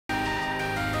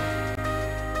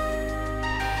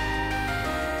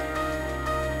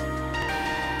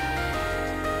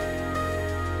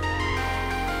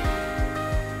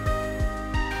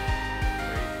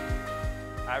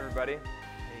everybody.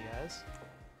 Hey guys.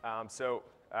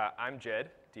 I'm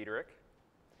Jed Dederick.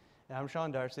 And I'm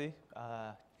Sean Darcy,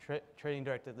 trading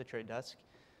director at the trade desk.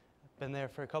 Been there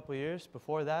for a couple of years.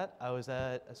 Before that, I was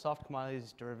at a soft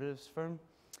commodities derivatives firm.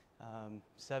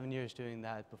 7 years doing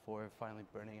that before finally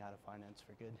burning out of finance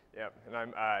for good. Yep, and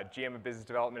I'm GM of business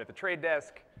development at the trade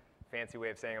desk. Fancy way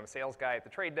of saying I'm a sales guy at the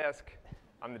trade desk.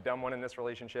 I'm the dumb one in this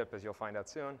relationship, as you'll find out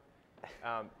soon.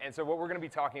 And so what we're going to be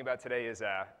talking about today is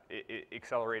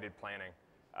accelerated planning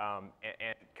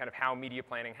and kind of how media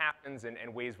planning happens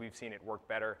and ways we've seen it work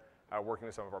better working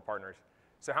with some of our partners.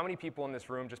 So how many people in this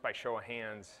room, just by show of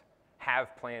hands,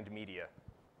 have planned media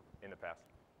in the past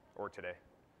or today?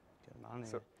 Good amount.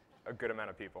 So a good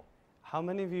amount of people. How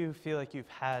many of you feel like you've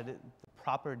had the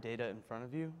proper data in front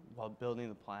of you while building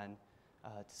the plan to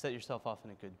set yourself off in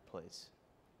a good place?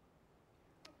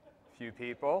 Few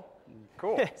people.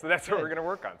 Cool. So that's what we're going to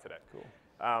work on today. Cool.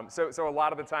 So a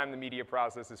lot of the time the media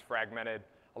process is fragmented.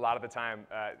 A lot of the time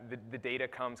the data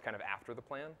comes kind of after the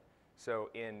plan.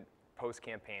 So in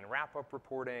post-campaign wrap-up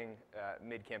reporting,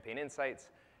 mid-campaign insights,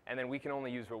 and then we can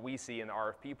only use what we see in the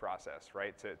RFP process,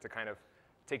 right, to kind of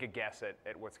take a guess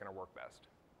at what's going to work best.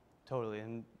 Totally.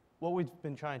 And what we've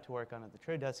been trying to work on at the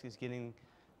trade desk is getting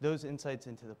those insights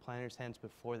into the planner's hands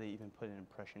before they even put an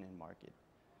impression in market.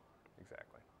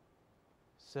 Exactly.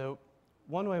 So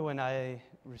one way when I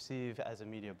receive, as a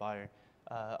media buyer,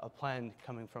 a plan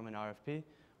coming from an RFP,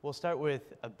 we'll start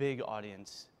with a big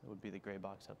audience. It would be the gray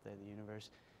box up there, the universe.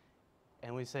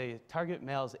 And we say target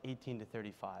males 18 to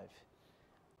 35.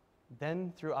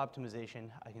 Then through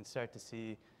optimization, I can start to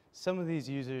see some of these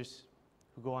users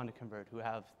who go on to convert, who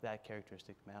have that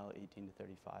characteristic, male 18 to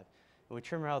 35. And we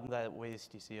trim around that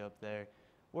waste you see up there,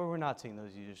 where we're not seeing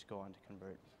those users go on to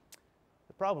convert.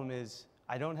 The problem is,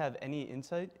 I don't have any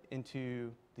insight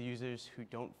into the users who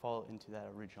don't fall into that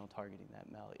original targeting, that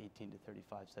male 18 to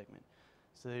 35 segment.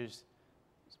 So there's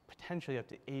potentially up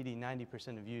to 80,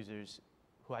 90% of users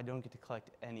who I don't get to collect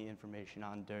any information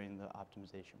on during the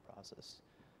optimization process.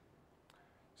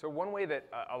 So one way that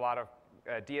a lot of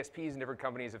DSPs and different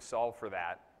companies have solved for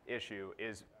that issue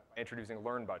is introducing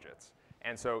learn budgets.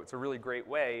 And so it's a really great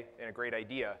way and a great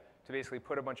idea to basically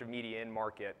put a bunch of media in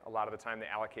market. A lot of the time they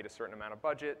allocate a certain amount of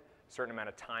budget, a certain amount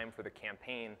of time for the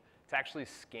campaign to actually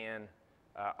scan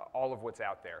all of what's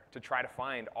out there, to try to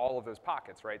find all of those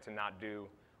pockets, right? To not do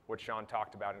what Sean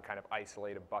talked about and kind of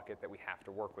isolate a bucket that we have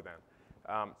to work within.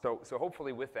 So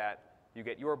hopefully with that, you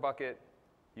get your bucket,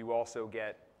 you also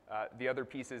get the other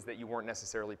pieces that you weren't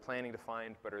necessarily planning to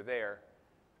find but are there.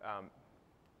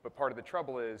 But part of the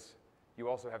trouble is you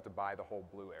also have to buy the whole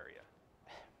blue area.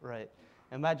 Right.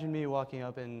 Imagine me walking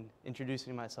up and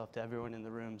introducing myself to everyone in the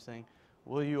room saying,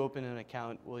 will you open an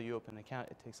account? Will you open an account?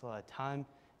 It takes a lot of time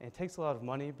and it takes a lot of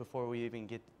money before we even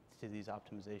get to these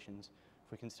optimizations.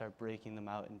 If we can start breaking them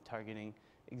out and targeting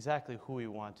exactly who we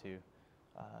want to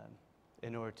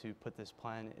in order to put this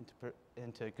plan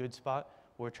into a good spot,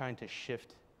 we're trying to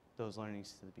shift those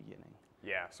learnings to the beginning.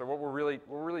 Yeah, so what we're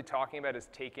really talking about is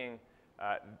taking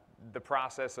the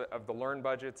process of the learn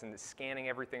budgets and scanning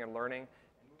everything and learning,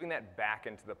 and moving that back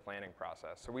into the planning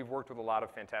process. So we've worked with a lot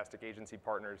of fantastic agency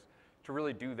partners to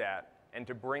really do that and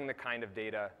to bring the kind of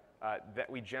data that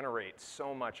we generate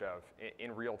so much of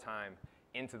in real time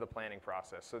into the planning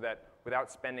process, so that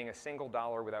without spending a single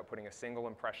dollar, without putting a single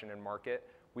impression in market,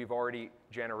 we've already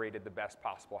generated the best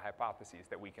possible hypotheses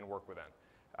that we can work within.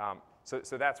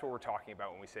 So that's what we're talking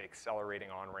about when we say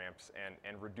accelerating on-ramps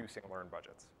and reducing learn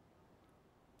budgets.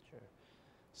 Sure.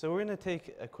 So we're going to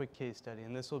take a quick case study,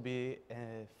 and this will be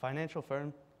a financial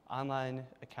firm, online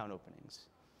account openings.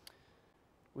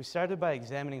 We started by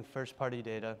examining first-party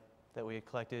data that we had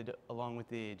collected along with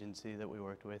the agency that we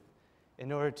worked with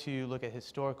in order to look at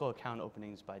historical account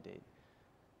openings by date.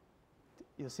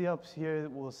 You'll see up here,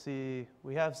 we'll see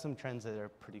we have some trends that are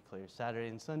pretty clear. Saturday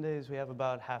and Sundays, we have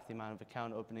about half the amount of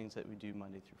account openings that we do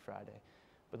Monday through Friday.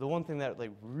 But the one thing that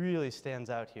really stands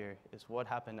out here is what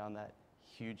happened on that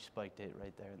huge spike date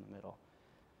right there in the middle.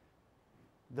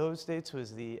 Those dates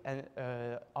was the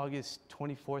August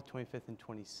 24th, 25th, and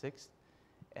 26th.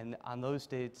 And on those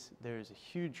dates, there's a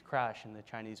huge crash in the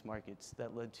Chinese markets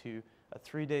that led to a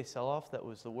 3-day sell-off that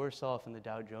was the worst sell-off in the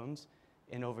Dow Jones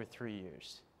in over 3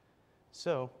 years.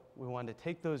 So we wanted to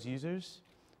take those users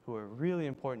who are really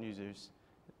important users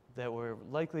that were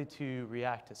likely to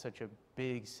react to such a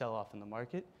big sell-off in the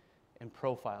market and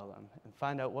profile them and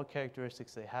find out what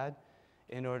characteristics they had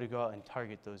in order to go out and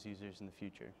target those users in the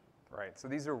future. Right, so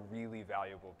these are really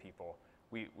valuable people.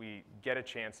 We get a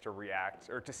chance to react,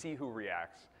 or to see who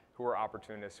reacts, who are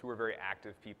opportunists, who are very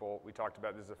active people. We talked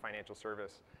about this as a financial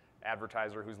service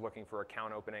advertiser who's looking for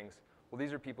account openings. Well,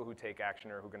 these are people who take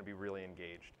action or who are going to be really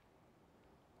engaged.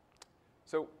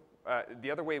 So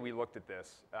the other way we looked at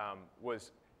this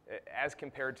was as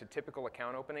compared to typical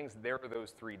account openings, there are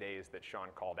those 3 days that Sean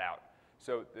called out.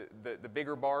 So the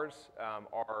bigger bars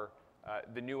are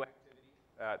the new activity,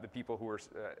 the people who are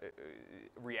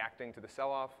reacting to the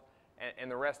sell-off, and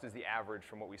the rest is the average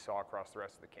from what we saw across the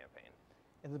rest of the campaign.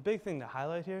 And the big thing to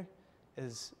highlight here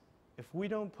is if we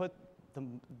don't put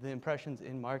the impressions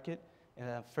in market in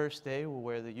that first day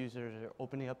where the users are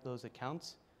opening up those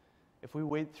accounts, if we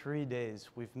wait 3 days,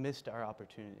 we've missed our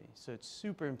opportunity. So it's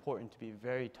super important to be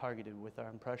very targeted with our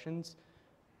impressions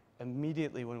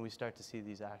immediately when we start to see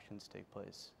these actions take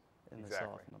place in the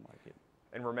sell-off in the market.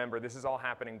 And remember, this is all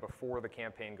happening before the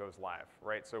campaign goes live,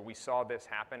 right? So we saw this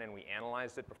happen and we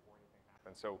analyzed it before anything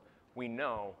happened. So we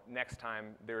know next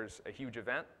time there's a huge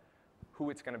event, who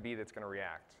it's going to be that's going to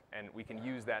react. And we can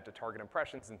use that to target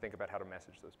impressions and think about how to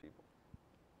message those people.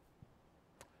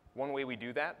 One way we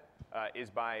do that is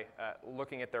by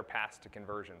looking at their paths to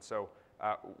conversion. So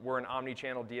we're an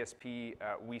omni-channel DSP.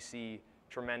 We see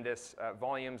tremendous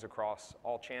volumes across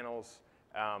all channels.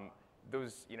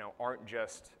 Those aren't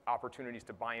just opportunities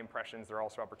to buy impressions. They're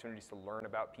also opportunities to learn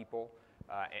about people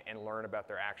and learn about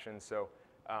their actions. So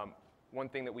one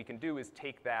thing that we can do is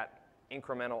take that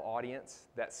incremental audience,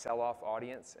 that sell-off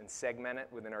audience, and segment it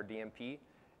within our DMP,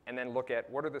 and then look at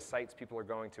what are the sites people are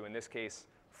going to, in this case,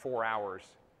 4 hours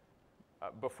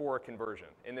before a conversion,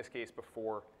 in this case,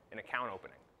 before an account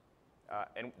opening.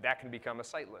 And that can become a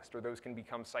site list, or those can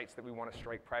become sites that we want to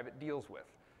strike private deals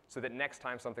with, so that next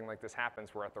time something like this happens,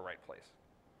 we're at the right place.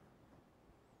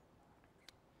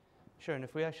 Sure, and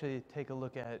if we actually take a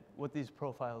look at what these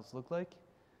profiles look like,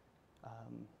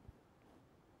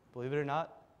 believe it or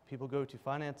not, people go to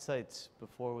finance sites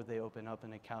before they open up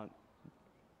an account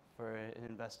for an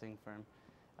investing firm.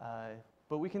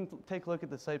 But we can take a look at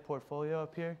the site portfolio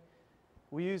up here.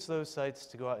 We use those sites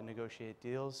to go out and negotiate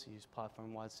deals, use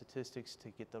platform-wide statistics to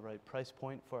get the right price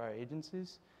point for our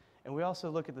agencies. And we also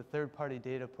look at the third-party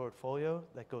data portfolio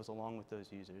that goes along with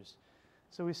those users.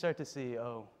 So we start to see,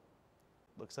 oh,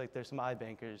 looks like there's some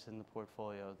iBankers in the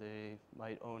portfolio. They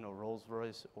might own a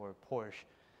Rolls-Royce or a Porsche.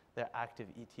 They're active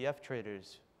ETF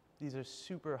traders. These are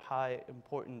super high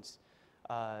importance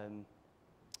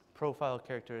profile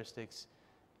characteristics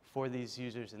for these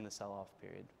users in the sell-off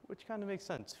period, which kind of makes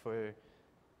sense for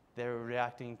they're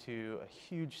reacting to a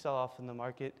huge sell-off in the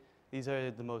market. These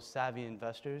are the most savvy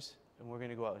investors, and we're going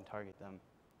to go out and target them.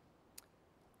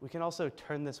 We can also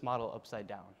turn this model upside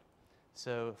down.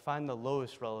 So find the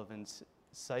lowest relevance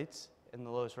sites and the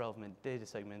lowest relevant data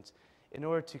segments in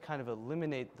order to kind of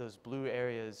eliminate those blue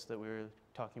areas that we were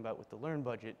talking about with the learn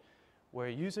budget, where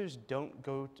users don't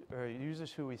go to, or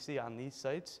users who we see on these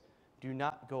sites do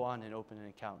not go on and open an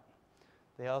account.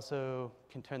 They also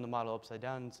can turn the model upside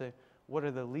down and say, what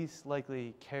are the least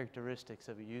likely characteristics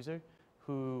of a user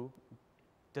who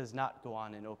does not go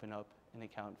on and open up an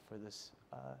account for this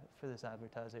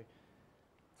advertiser?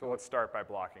 So let's start by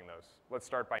blocking those. Let's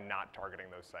start by not targeting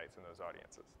those sites and those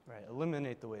audiences. Right,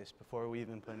 eliminate the waste before we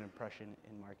even put an impression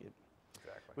in market.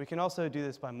 Exactly. We can also do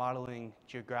this by modeling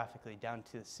geographically down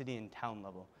to the city and town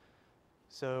level.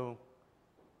 So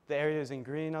the areas in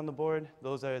green on the board,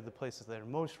 those are the places that are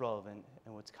most relevant,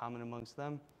 and what's common amongst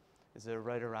them is they're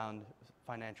right around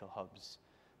financial hubs.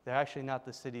 They're actually not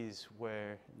the cities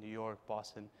where New York,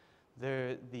 Boston,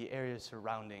 they're the areas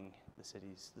surrounding the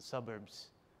cities, the suburbs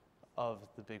of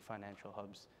the big financial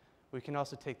hubs. We can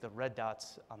also take the red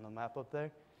dots on the map up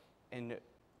there and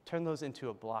turn those into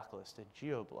a block list, a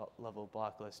geo-level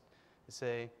block list, to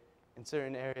say in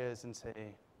certain areas in,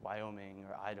 say, Wyoming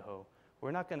or Idaho,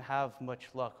 we're not going to have much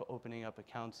luck opening up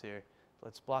accounts here.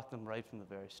 Let's block them right from the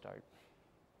very start.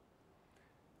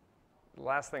 The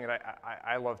last thing that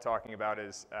I love talking about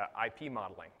is IP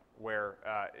modeling, where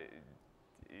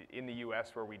in the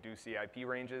US where we do see IP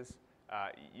ranges,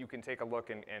 you can take a look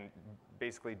and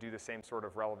basically do the same sort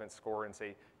of relevance score and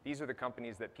say, these are the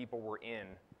companies that people were in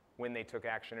when they took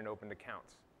action and opened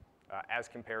accounts. As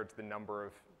compared to the number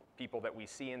of people that we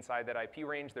see inside that IP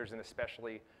range, there's an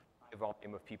especially high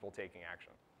volume of people taking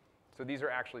action. So these are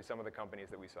actually some of the companies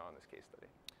that we saw in this case study.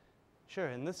 Sure,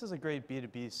 and this is a great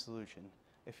B2B solution.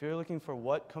 If you're looking for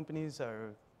what companies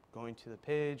are going to the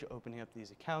page, opening up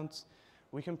these accounts,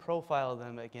 we can profile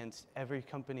them against every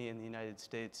company in the United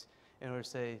States in order to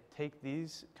say, take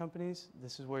these companies,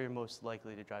 this is where you're most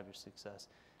likely to drive your success.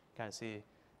 Kind of see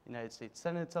United States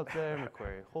Senate's up there,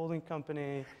 Macquarie Holding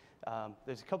Company.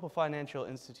 There's a couple financial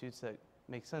institutes that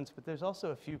make sense, but there's also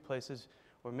a few places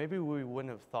where maybe we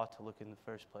wouldn't have thought to look in the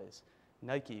first place.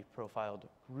 Nike profiled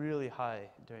really high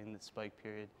during the spike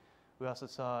period. We also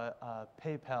saw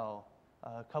PayPal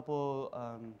a couple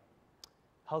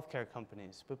healthcare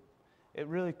companies. But it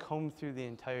really combed through the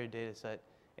entire data set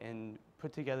and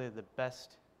put together the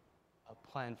best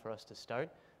plan for us to start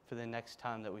for the next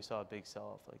time that we saw a big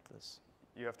sell-off like this.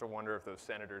 You have to wonder if those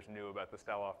senators knew about the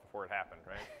sell-off before it happened,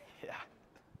 right? Yeah.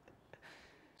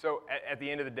 So at the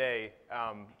end of the day,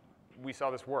 we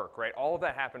saw this work, right? All of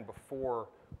that happened before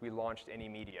we launched any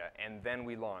media, and then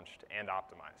we launched and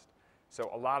optimized. So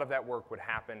a lot of that work would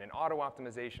happen in auto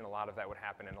optimization, a lot of that would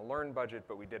happen in a learn budget,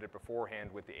 but we did it beforehand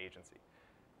with the agency.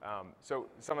 So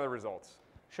some of the results.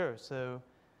 Sure. So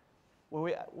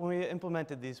when we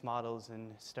implemented these models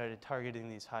and started targeting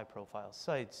these high-profile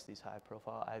sites, these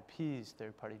high-profile IPs,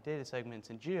 third-party data segments,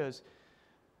 and geos,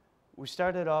 we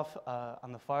started off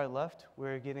on the far left. We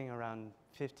were getting around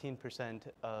 15%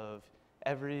 of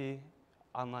every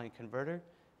online converter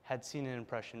had seen an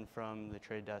impression from the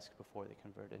trade desk before they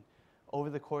converted. Over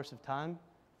the course of time,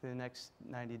 for the next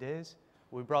 90 days,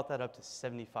 we brought that up to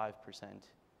 75%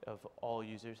 of all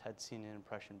users had seen an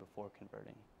impression before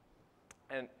converting.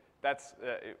 And that's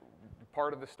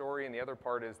part of the story, and the other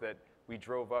part is that we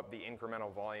drove up the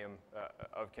incremental volume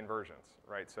of conversions,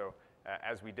 right? So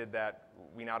as we did that,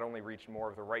 we not only reached more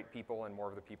of the right people and more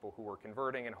of the people who were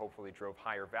converting and hopefully drove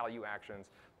higher value actions,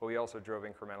 but we also drove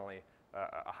incrementally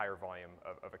a higher volume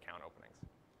of account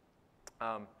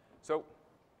openings. So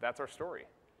that's our story.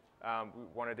 We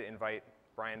wanted to invite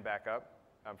Brian back up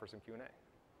for some Q&A.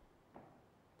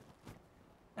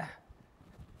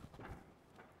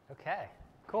 Okay,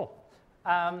 cool.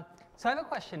 So I have a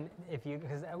question,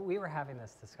 because we were having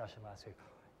this discussion last week.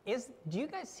 Do you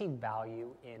guys see value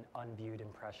in unviewed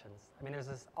impressions? I mean,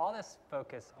 there's all this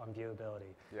focus on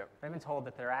viewability. Yep. I've been told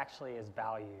that there actually is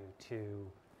value to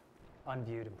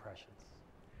unviewed impressions.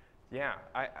 Yeah,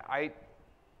 I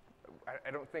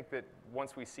don't think that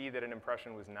once we see that an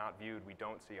impression was not viewed, we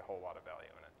don't see a whole lot of value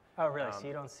in it. Oh, really? So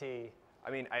you don't see?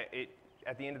 I mean,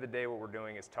 at the end of the day, what we're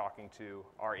doing is talking to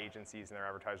our agencies and their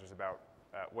advertisers about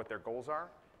what their goals are.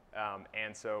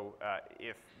 And so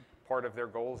if part of their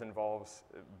goals involves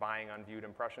buying unviewed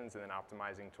impressions and then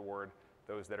optimizing toward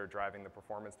those that are driving the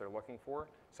performance they're looking for,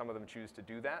 some of them choose to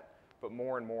do that. But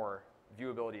more and more,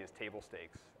 viewability is table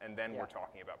stakes, and then we're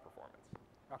talking about performance.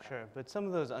 Okay. Sure, but some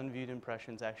of those unviewed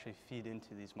impressions actually feed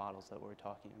into these models that we're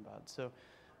talking about. So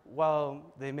while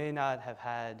they may not have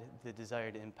had the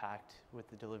desired impact with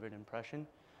the delivered impression,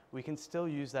 we can still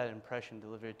use that impression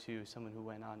delivered to someone who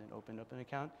went on and opened up an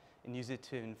account and use it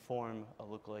to inform a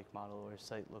lookalike model or a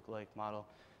site lookalike model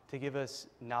to give us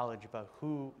knowledge about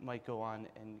who might go on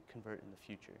and convert in the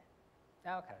future.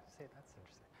 Okay, see, that's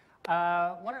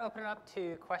interesting. Want to open it up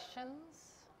to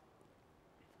questions?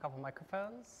 A couple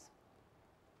microphones.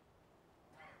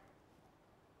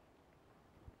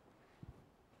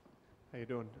 How you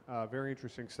doing? Very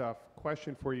interesting stuff.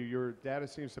 Question for you. Your data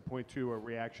seems to point to a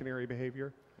reactionary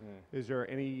behavior.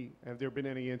 Have there been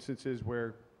any instances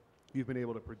where you've been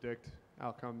able to predict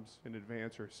outcomes in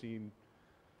advance or seen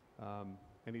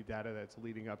any data that's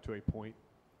leading up to a point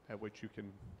at which you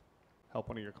can help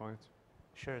one of your clients?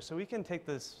 Sure, so we can take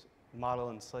this model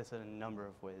and slice it in a number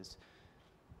of ways.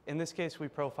 In this case, we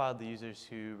profiled the users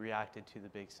who reacted to the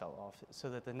big sell-off so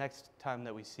that the next time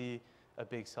that we see a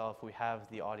big sell-off, we have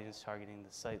the audience targeting,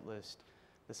 the site list,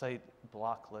 the site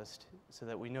block list, so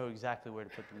that we know exactly where to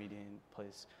put the media in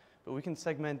place. But we can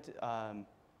segment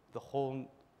the whole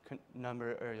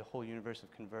number or the whole universe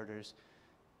of converters.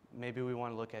 Maybe we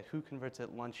want to look at who converts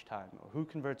at lunchtime or who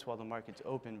converts while the market's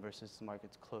open versus the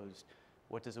market's closed.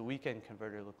 What does a weekend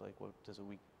converter look like? What does a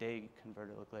weekday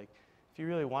converter look like? If you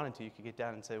really wanted to, you could get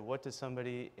down and say, what does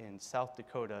somebody in South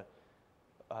Dakota,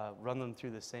 run them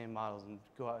through the same models and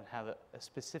go out and have a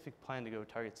specific plan to go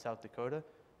target South Dakota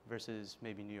versus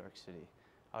maybe New York City.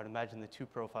 I would imagine the two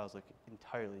profiles look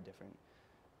entirely different.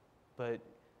 But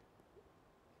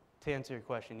to answer your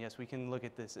question, yes, we can look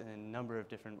at this in a number of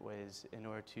different ways in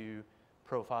order to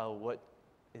profile what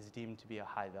is deemed to be a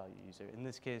high-value user. In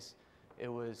this case, it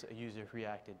was a user who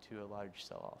reacted to a large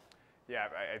sell-off. Yeah,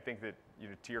 I think that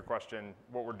to your question,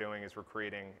 what we're doing is we're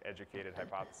creating educated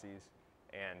hypotheses.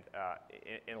 And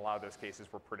in a lot of those cases,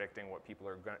 we're predicting what people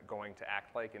are going to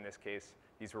act like. In this case,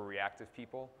 these were reactive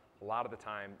people. A lot of the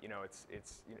time,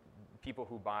 it's people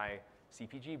who buy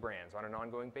CPG brands on an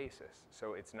ongoing basis.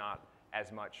 So it's not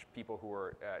as much people who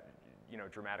are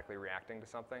dramatically reacting to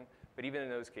something. But even in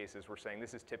those cases, we're saying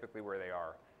this is typically where they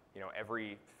are.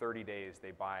 Every 30 days,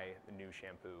 they buy a new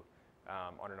shampoo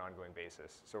on an ongoing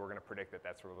basis. So we're going to predict that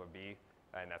that's where they'll be,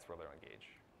 and that's where they'll engage.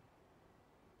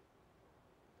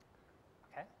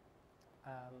 Okay. I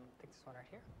think this one right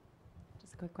here.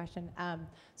 Just a quick question.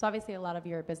 So obviously a lot of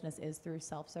your business is through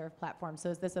self-serve platforms. So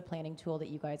is this a planning tool that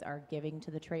you guys are giving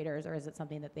to the traders, or is it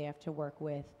something that they have to work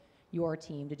with your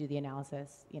team to do the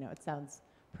analysis? You know, it sounds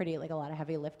pretty like a lot of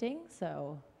heavy lifting,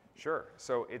 so. Sure.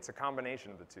 So it's a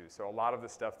combination of the two. So a lot of the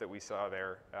stuff that we saw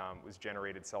there was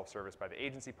generated self-service by the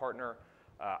agency partner.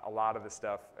 A lot of the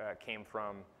stuff came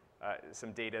from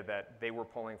some data that they were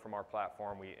pulling from our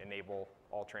platform. We enable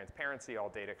all transparency. All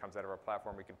data comes out of our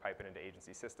platform. We can pipe it into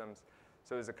agency systems.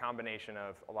 So there's a combination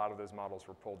of a lot of those models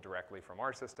were pulled directly from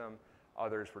our system.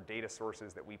 Others were data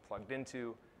sources that we plugged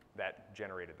into that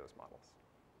generated those models.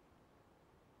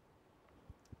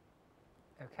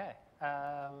 Okay.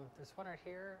 There's one right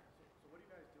here. So what do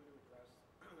you guys do to address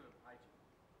hygiene?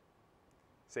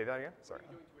 Say that again? Sorry. What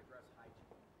are you doing to address hygiene?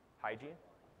 Hygiene?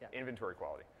 Yeah. Inventory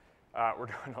quality. We're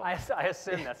doing a I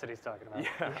assume that's what he's talking about.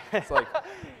 Yeah, it's like,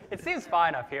 It seems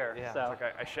fine up here. Yeah. So. it's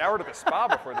like I showered at the spa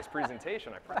before this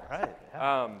presentation, I promise. Right.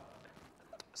 Yeah.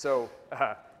 So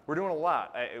we're doing a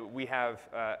lot. We have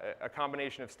a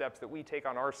combination of steps that we take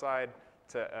on our side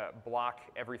to block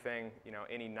everything, you know,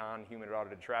 any non-human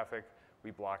audited traffic.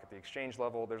 We block at the exchange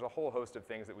level. There's a whole host of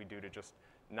things that we do to just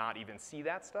not even see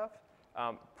that stuff.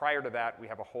 Prior to that, we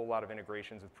have a whole lot of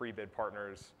integrations with pre-bid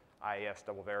partners. IAS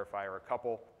Double Verify are a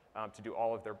couple to do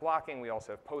all of their blocking. We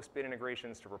also have post-bid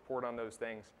integrations to report on those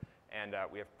things. And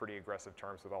we have pretty aggressive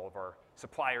terms with all of our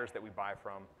suppliers that we buy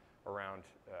from around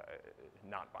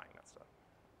not buying that stuff.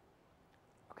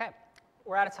 Okay.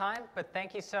 We're out of time, but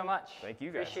thank you so much. Thank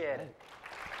you, guys. Appreciate it.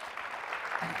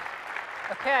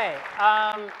 Okay.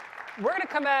 We're going to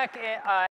come back.